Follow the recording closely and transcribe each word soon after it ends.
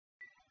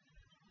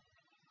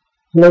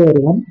Hello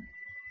everyone,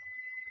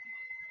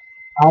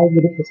 I am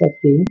Guruprasad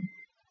K N,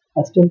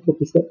 Assistant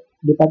Professor,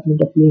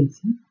 Department of PNC,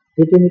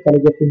 ATME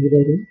College of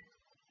Engineering.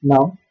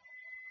 Now,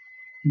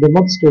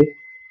 demonstrate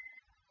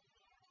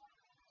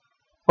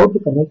how to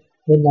connect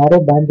a narrow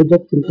band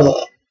reject filter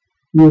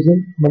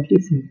using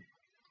MultiSim.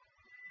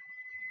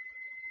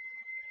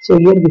 So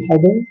here we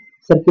have a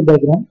circuit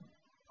diagram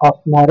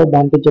of narrow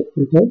band reject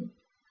filter.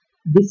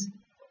 This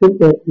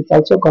filter is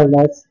also called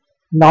as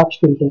notch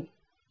filter.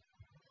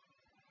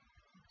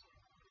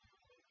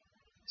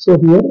 So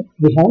here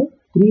we have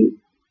three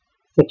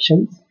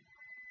sections.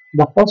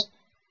 The first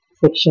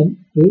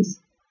section is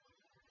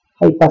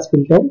low pass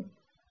filter.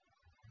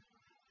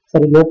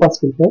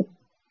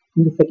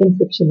 And the second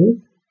section is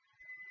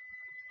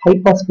high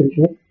pass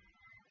filter.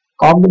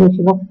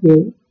 Combination of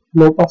a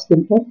low pass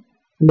filter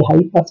and a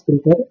high pass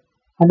filter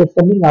and a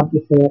summing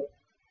amplifier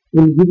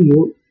will give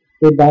you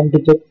a band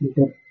reject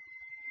filter.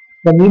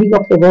 The meaning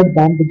of the word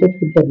band reject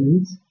filter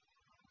means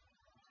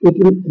it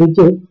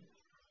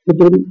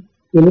will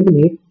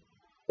eliminate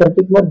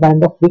particular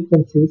band of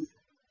frequencies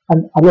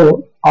and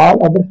allow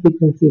all other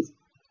frequencies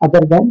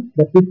other than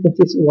the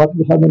frequencies what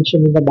we have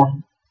mentioned in the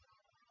band.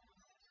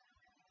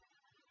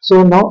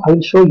 So now I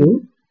will show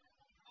you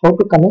how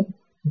to connect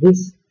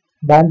this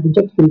band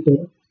reject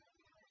filter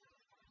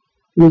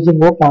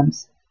using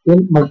op-amps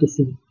in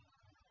MultiSim.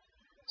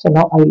 So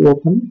now I will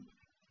open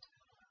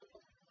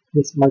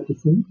this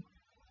MultiSim.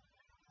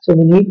 So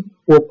we need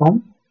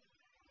op-amp.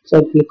 So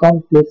I click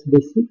on place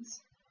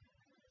basics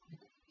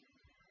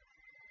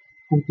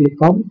and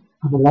click on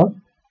analog.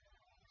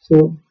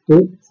 So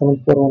take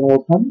 741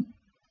 op-amp.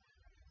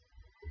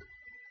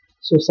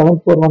 So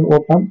 741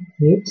 op-amp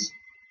needs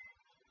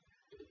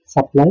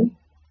supply.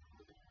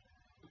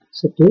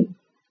 So take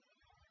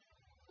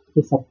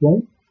a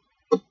supply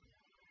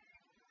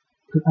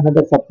and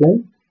another supply,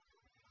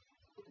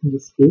 in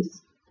this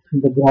case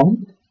the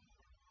ground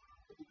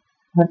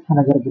and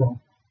another ground.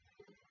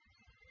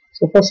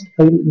 So first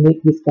I will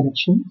make this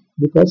connection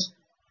because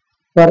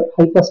for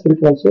high pass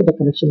filter also the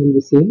connection will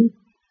be same.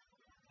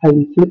 I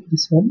will flip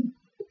this one.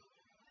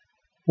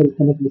 I will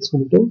connect this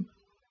one to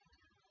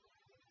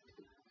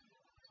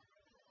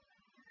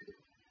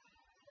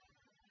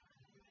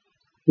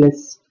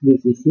plus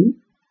VCC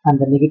and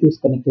the negative is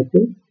connected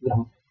to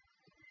ground.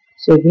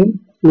 So again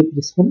flip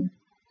this one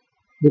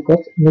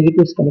because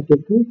negative is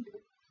connected to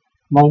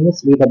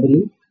minus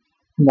VW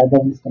and the other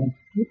one is connected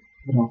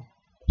to ground.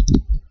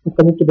 Now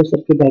coming to the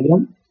circuit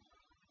diagram.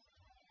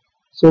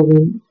 So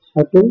we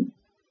have to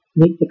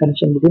make the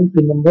connection between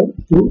pin number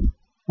 2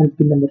 and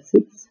pin number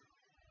 6.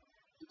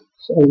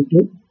 So I will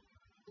take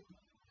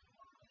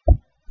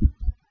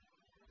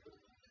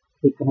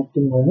a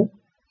connecting wire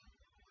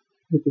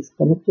which is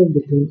connected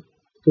between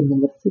pin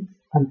number 6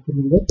 and pin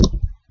number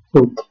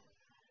 2.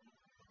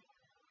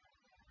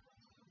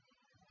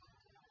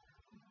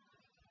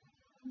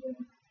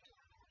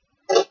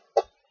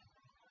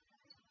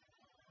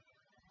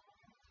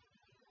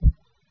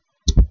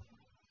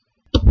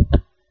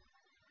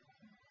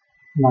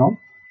 Now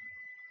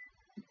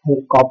I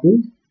will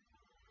copy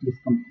this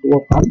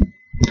op-amp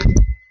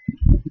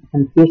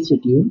and paste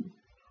it here.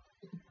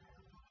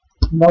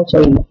 Now I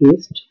will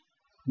paste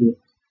here.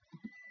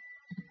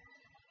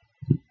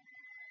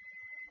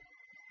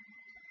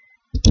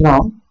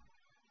 Now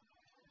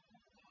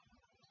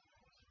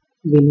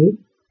we need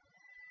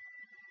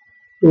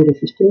 2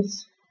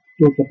 resistors,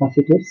 2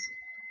 capacitors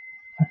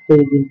at the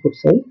input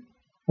side,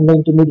 and the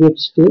intermediate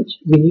stage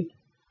we need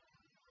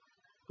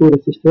 2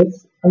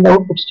 resistors, and the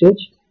output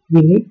stage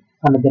we need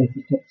another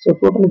resistor. So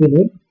total we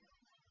need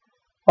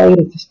 5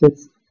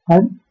 resistors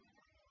and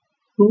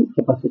 2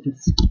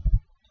 capacitors.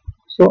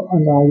 So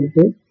and I will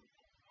take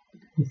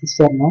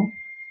resistor now.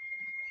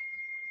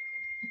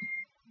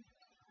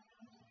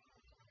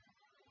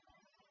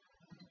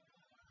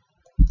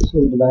 So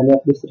the value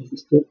of this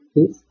resistor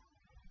is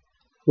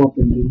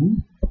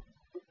 421.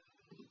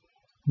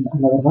 And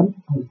another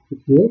one I will put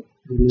here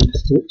the load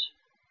stage.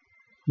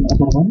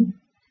 Another one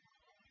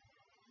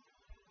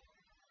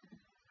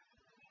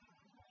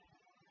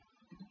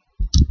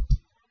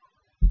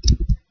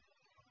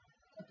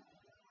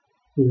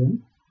here.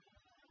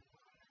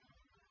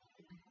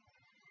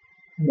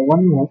 And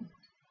one more.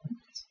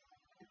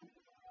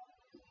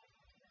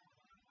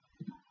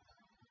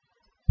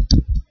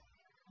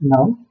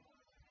 Now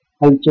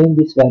I will change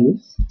these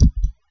values.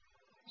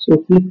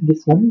 So flip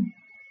this one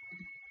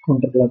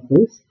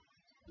counterclockwise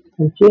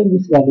and change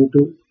this value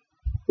to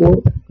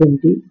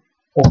 420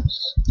 ohms.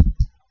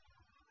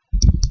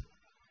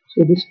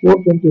 So this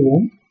 420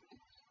 ohm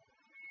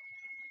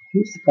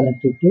is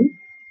connected to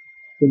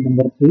pin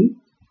number 3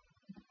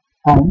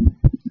 and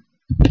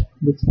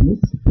this one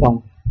is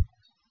ground.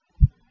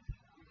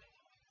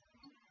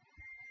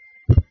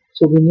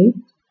 So we need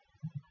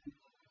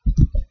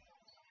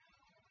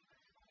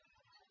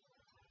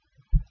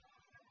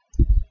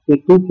a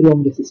 2 kilo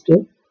ohm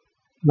resistor.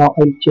 Now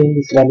I will change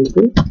this value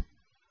to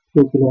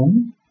 2 kilo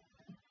ohm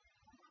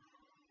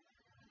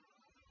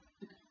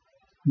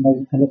and I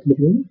will connect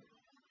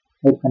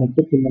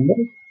to pin number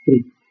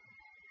 3.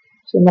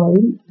 So now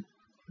we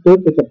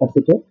take a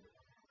capacitor.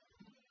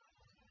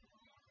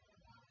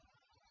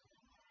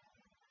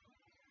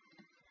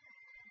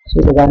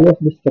 So the value of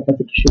this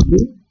capacitor should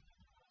be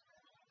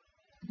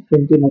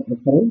 20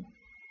 microfarad.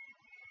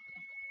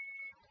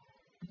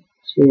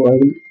 So I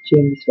will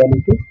change this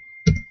value to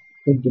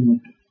 20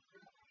 micro.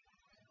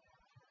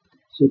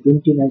 So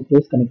 20 micro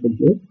is connected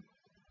here,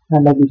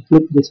 and I will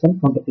flip this one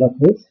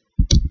counterclockwise.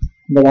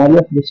 The value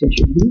of this one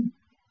should be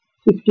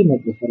 50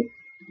 microfarad.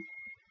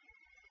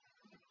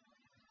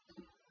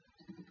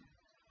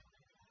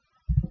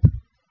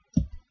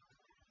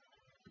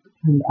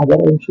 And the other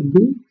one should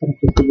be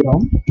connected to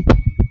ground.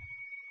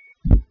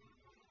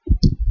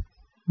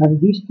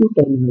 And these two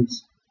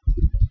terminals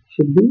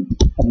should be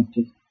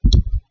connected.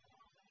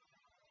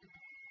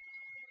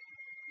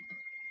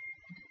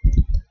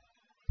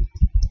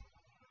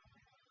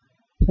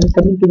 And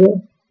coming to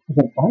the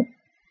other part,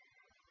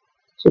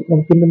 so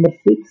from pin number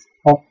 6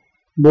 of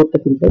both the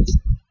filters,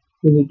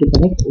 we need to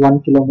connect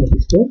 1 kilo ohm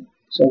resistor.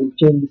 So I will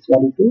change this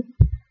value to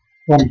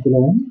 1 kilo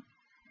ohm.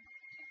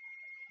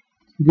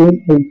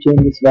 Again I will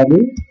change this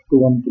value to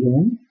 1 kilo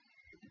ohm.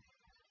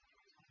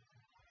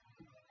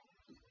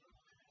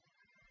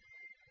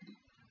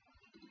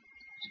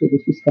 So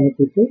this is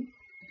connected to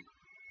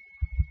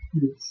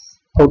this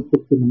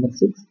output pin number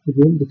 6.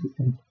 Again this is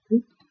connected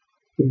to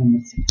pin number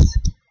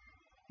 6.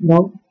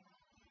 Now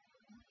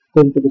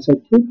going to the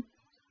circuit.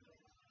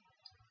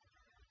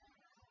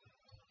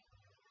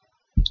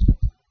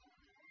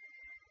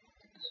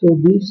 So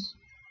these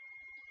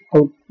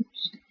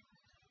outputs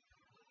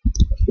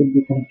should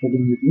be connected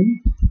in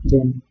between.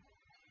 Then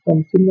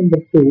from pin number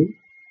 2,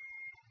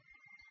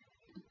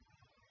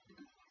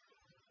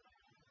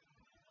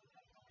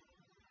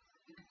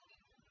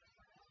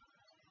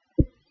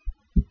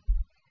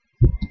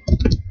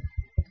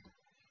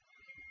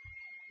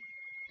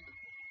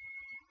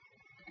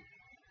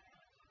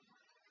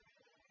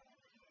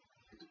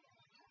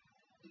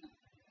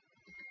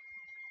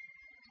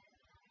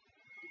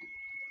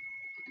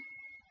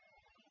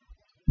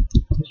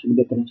 there should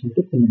be a connection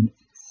to pin number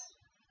 6.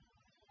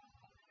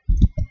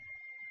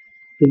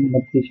 Pin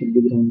number 3 should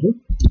be grounded.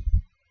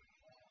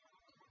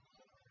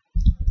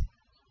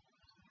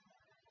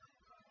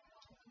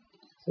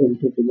 So I will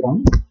take the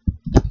ground.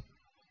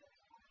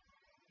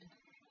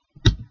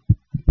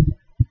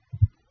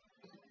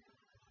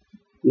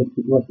 Flip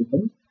it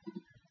vertical.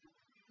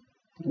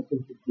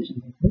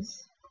 Authentication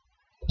purpose.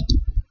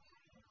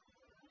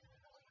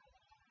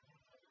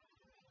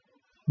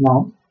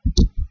 Now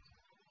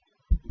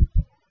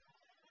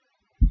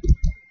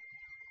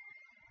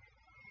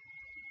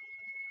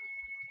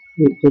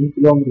with 10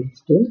 kilo ohm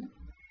resistor,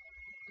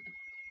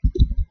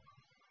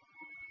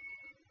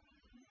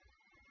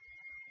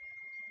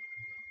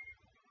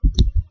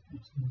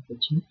 let's make a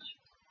change.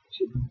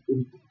 Should not be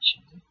in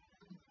position.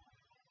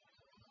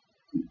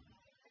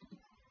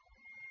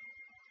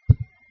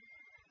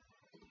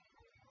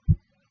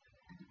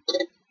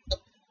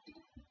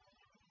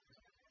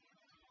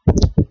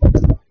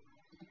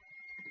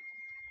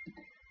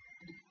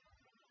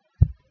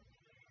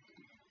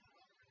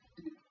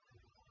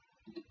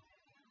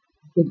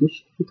 So this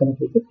should be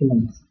connected to pin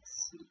number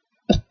 6.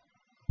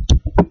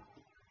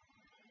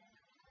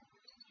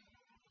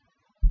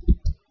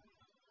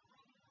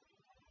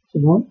 So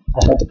now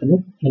I have to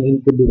connect an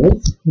input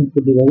device.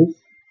 Input device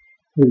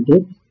will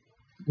take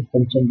a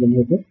function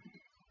generator,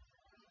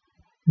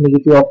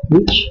 negative of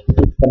which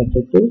is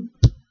connected to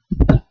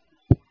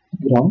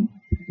ground,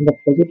 and the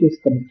positive is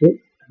connected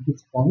at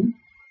this point.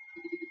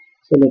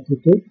 So let me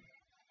take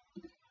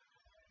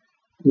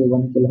a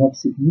 1 kHz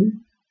signal,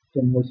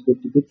 10 volts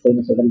 50 peak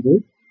sinusoidal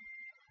wave.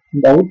 In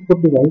the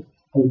output device,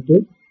 I will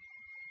take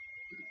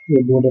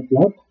a border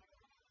plot,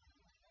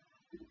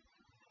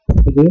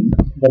 again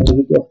the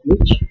negative of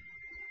which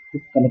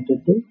is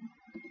connected to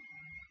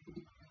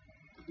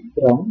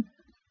ground.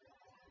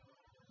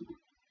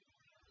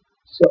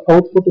 So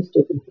output is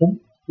taken from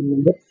pin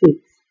number 6,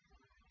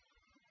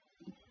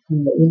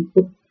 and the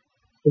input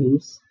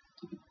is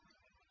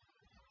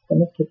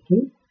connected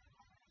to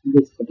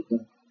this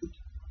particular.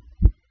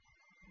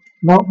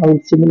 Now I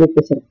will simulate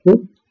the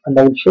circuit and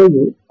I will show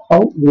you how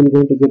we are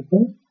going to get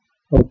the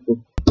output.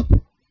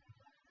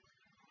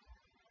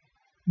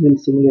 We will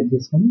simulate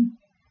this one.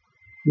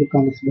 Click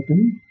on this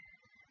button.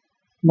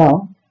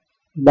 Now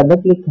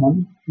double click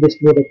on this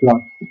border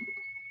plot.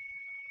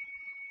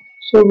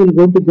 So we are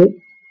going to get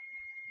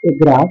a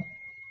graph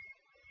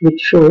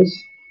which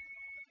shows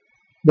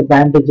the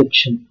band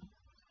rejection.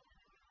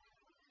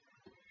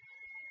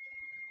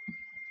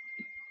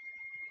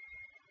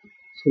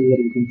 So here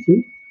you can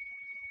see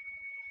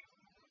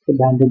the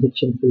band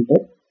rejection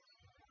filter.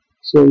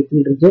 So it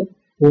will reject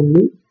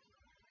only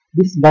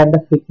this band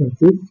of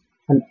frequencies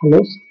and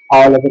allows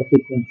all other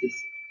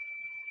frequencies.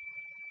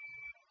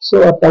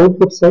 So at the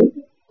output side,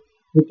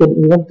 we can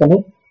even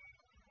connect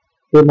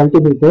a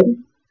multimeter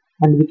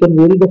and we can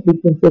vary the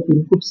frequency of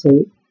input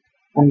side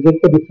and get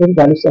the different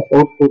values of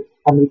output,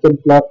 and we can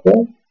plot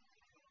the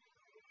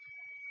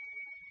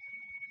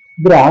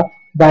graph,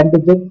 band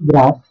reject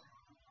graph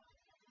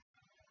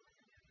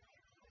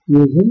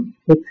using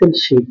Excel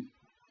sheet.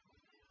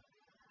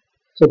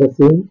 So the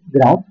same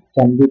graph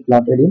can be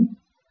plotted in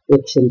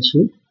Excel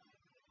sheet.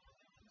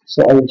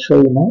 So I will show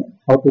you now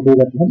how to do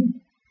that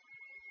one.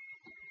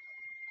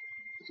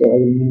 So I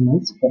will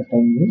minimize for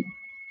time being.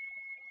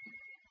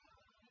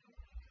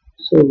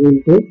 So we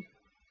will take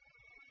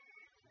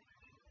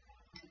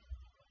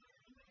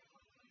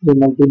the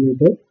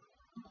multimeter.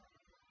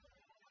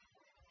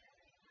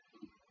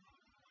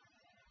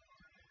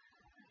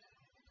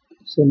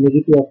 So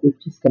negative of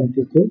which is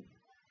connected to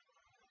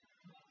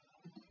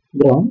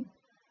ground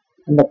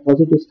and the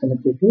positive is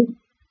connected to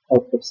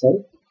output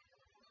side.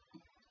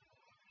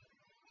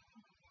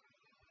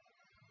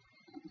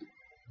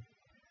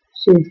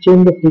 So we'll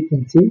change the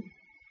frequency.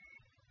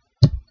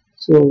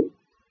 So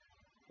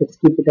let's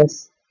keep it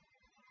as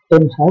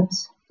 10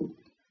 Hz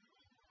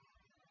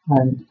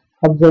and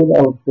observe the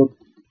output.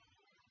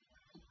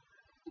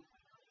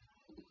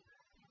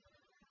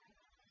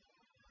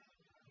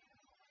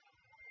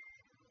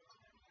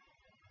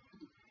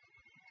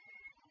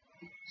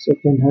 So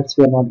 10 Hz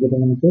we are not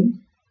getting anything.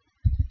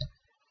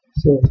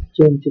 So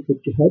change to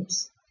 50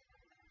 Hz.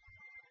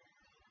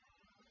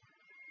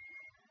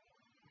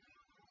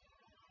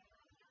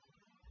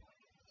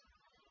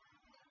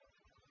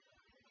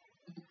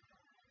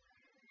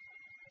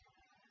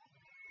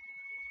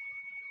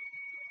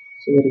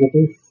 So we are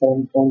getting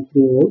 7.3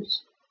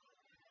 volts.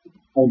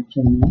 I'll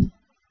change now.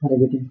 We are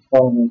getting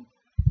for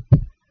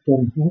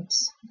 10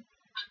 Hz.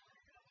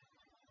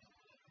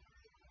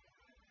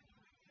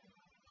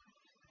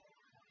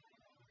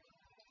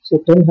 So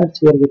 10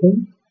 Hz we are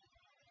getting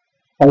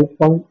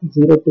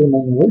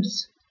 5.029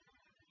 volts.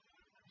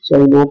 So I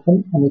will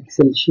open an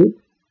Excel sheet.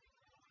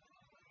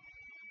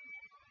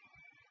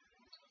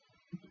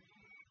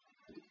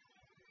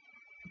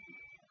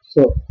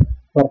 So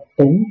for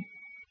 10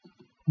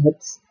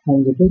 Hz I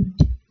am getting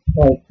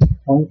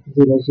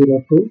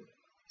 5.002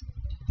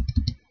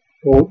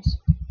 volts.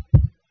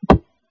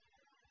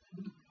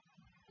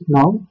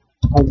 Now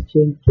I will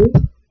change to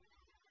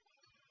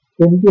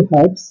 20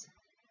 Hz.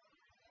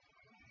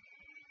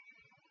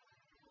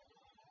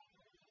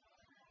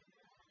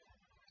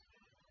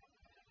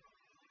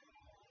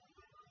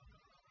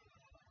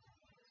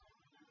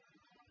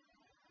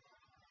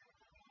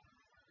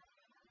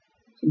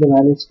 So the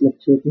value is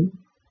fluctuating.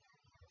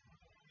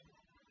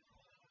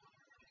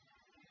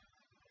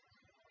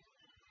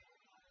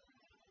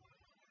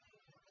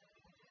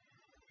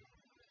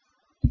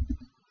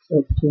 So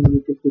change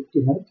it to 50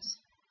 Hz.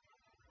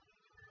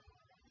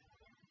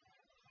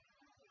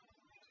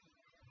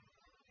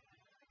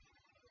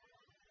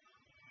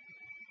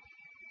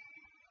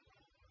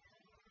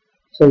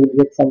 So we'll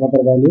get some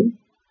other value.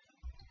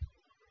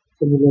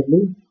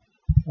 Similarly,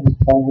 on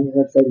 500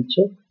 Hz I will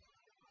check.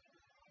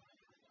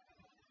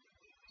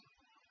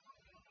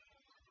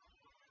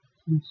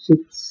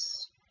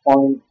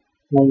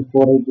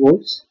 6.948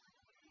 volts.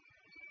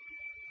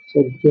 So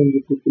we'll change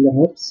it to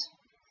kilohertz.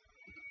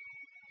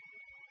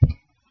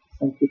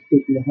 Some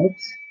 50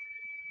 kilohertz.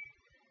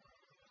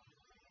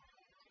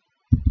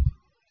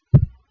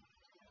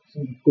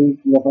 Some 2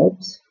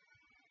 kilohertz.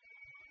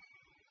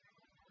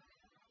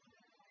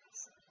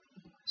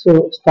 So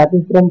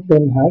starting from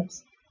 10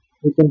 Hz,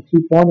 we can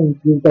keep on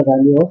increase the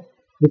value of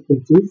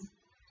frequencies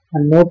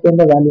and note down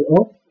the value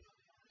of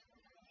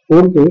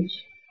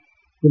voltage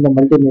in the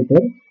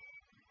multimeter,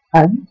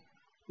 and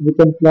we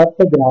can plot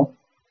the graph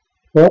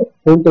for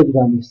voltage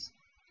values.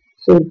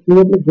 So we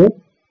clearly get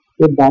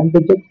a band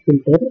reject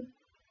filter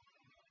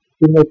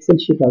in Excel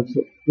sheet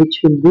also,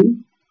 which will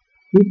be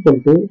equal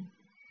to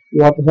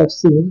what we have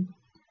seen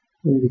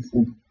in this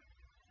one.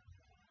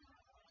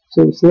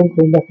 So same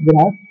kind of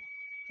graph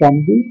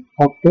can be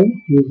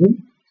obtained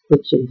using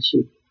Excel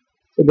sheet.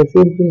 So the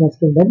same thing has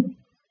been done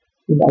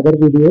in the other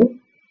video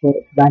for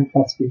band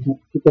pass filter.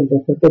 You can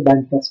refer to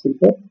band pass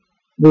filter,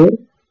 where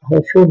I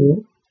have shown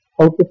you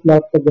how to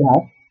plot the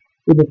graph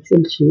in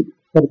Excel sheet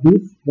for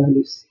these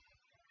values.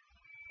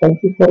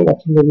 Thank you for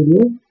watching the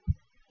video.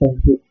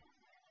 Thank you.